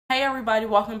Hey everybody,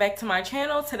 welcome back to my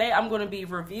channel. Today I'm going to be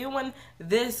reviewing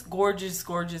this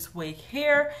gorgeous wig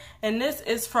here, and this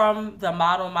is from the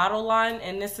Model line,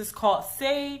 and this is called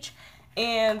Sage,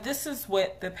 and this is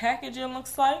what the packaging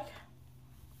looks like.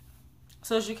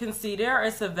 So as you can see there,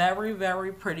 it's a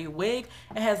very pretty wig.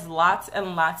 It has lots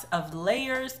and lots of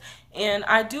layers, and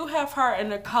I do have her in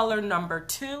the color number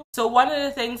 2. So one of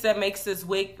the things that makes this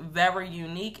wig very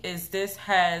unique is this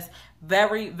has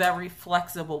very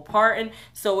flexible parting.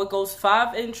 So it goes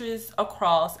 5 inches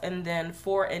across and then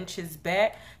 4 inches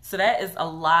back. So that is a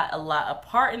lot of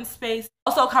parting space.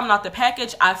 Also coming out the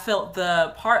package, I felt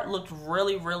the part looked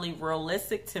really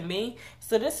realistic to me.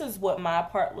 So this is what my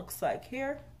part looks like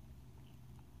here.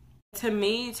 To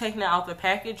me, taking it out the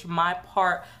package, my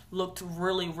part looked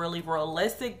really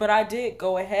realistic, but I did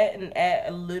go ahead and add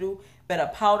a little bit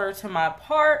of powder to my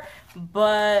part.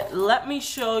 But let me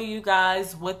show you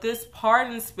guys what this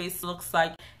parting space looks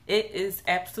like. It is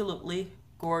absolutely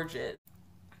gorgeous.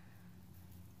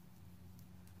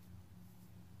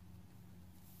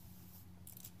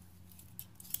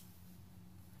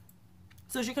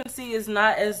 So as you can see, it's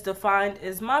not as defined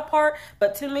as my part,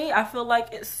 but to me, I feel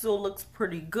like it still looks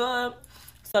pretty good.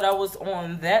 So that was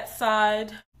on that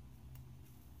side.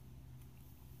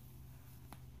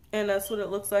 And that's what it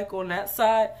looks like on that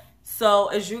side. So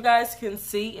as you guys can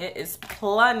see, it is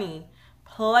plenty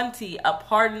of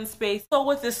parting space. So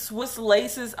with the Swiss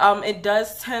laces, it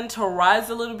does tend to rise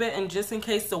a little bit, and just in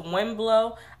case the wind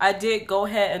blow, I did go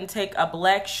ahead and take a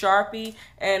black Sharpie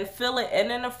and fill it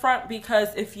in the front,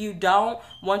 because if you don't,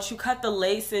 once you cut the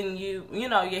lace and you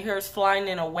know your hair is flying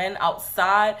in a wind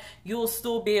outside, you will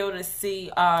still be able to see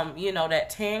that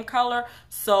tan color.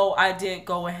 So I did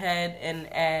go ahead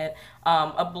and add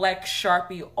a black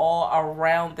Sharpie all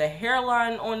around the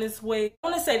hairline on this wig. I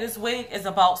want to say this wig is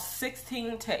about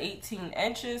 16 to 18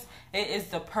 inches. It is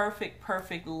the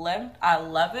perfect length. I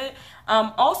love it.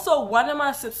 Also, one of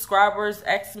my subscribers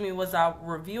asked me, was I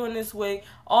reviewing this wig?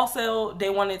 Also, they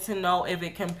wanted to know if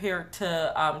it compared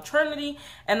to Trinity,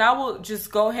 and I will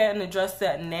just go ahead and address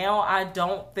that now. I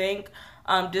don't think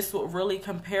this would really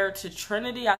compare to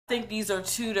Trinity. I think these are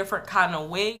two different kind of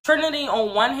wigs. Trinity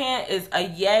on one hand is a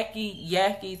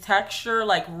yaki texture,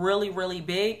 like really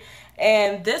big,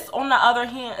 and this on the other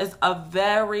hand is a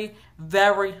very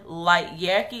light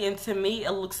yaki, and to me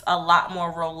it looks a lot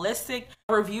more realistic.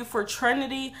 Review for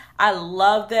Trinity, I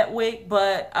love that wig,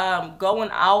 but going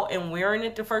out and wearing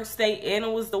it the first day, and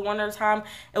it was the winter time,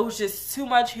 it was just too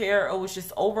much hair. It was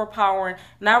just overpowering,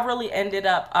 and I really ended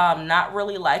up not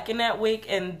really liking that wig.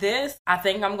 And this, I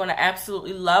think I'm gonna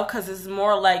absolutely love, because it's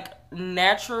more like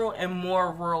natural and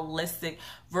more realistic,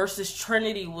 versus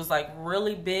Trinity was like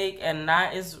really big and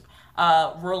not as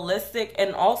realistic.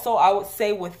 And also I would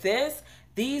say with this,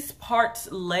 these parts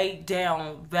lay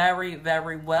down very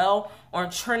well. On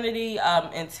Trinity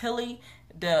and Tilly,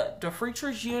 the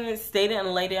Freetress units, they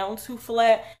didn't lay down too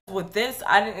flat. With this,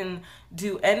 I didn't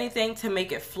do anything to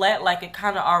make it flat, like it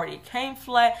kind of already came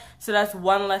flat. So that's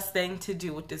one less thing to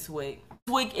do with this wig.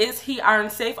 This wig is heat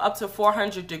iron safe up to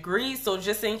 400 degrees, so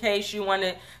just in case you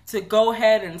wanted to go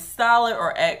ahead and style it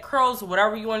or add curls,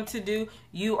 whatever you want to do,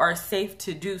 you are safe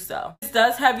to do so. This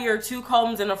does have your 2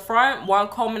 combs in the front, 1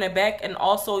 comb in the back, and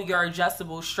also your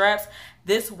adjustable straps.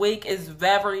 This wig is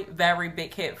very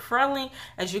big head friendly.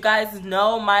 As you guys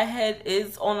know, my head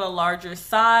is on the larger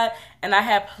side, and I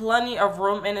have plenty of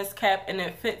room in this cap, and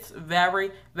it fits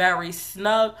very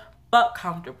snug but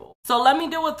comfortable. So let me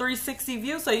do a 360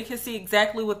 view so you can see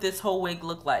exactly what this whole wig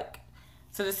looked like.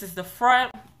 So this is the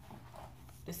front,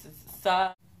 this is the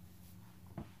side,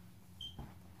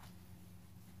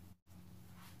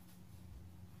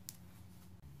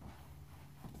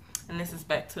 and this is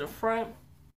back to the front.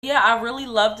 Yeah, I really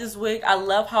love this wig. I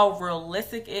love how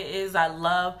realistic it is. I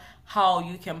love how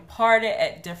you can part it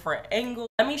at different angles.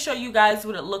 Let me show you guys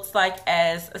what it looks like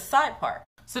as a side part.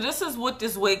 So this is what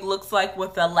this wig looks like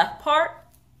with the left part.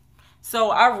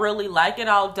 So I really like it.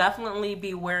 I'll definitely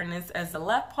be wearing this as the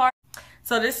left part.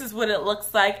 So this is what it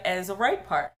looks like as a right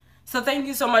part. So thank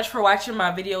you so much for watching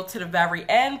my video to the very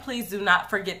end. Please do not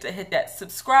forget to hit that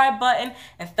subscribe button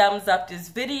and thumbs up this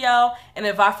video. And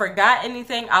if I forgot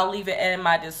anything, I'll leave it in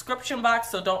my description box,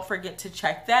 so don't forget to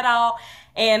check that out.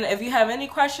 And if you have any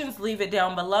questions, leave it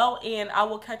down below, and I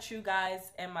will catch you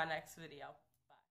guys in my next video.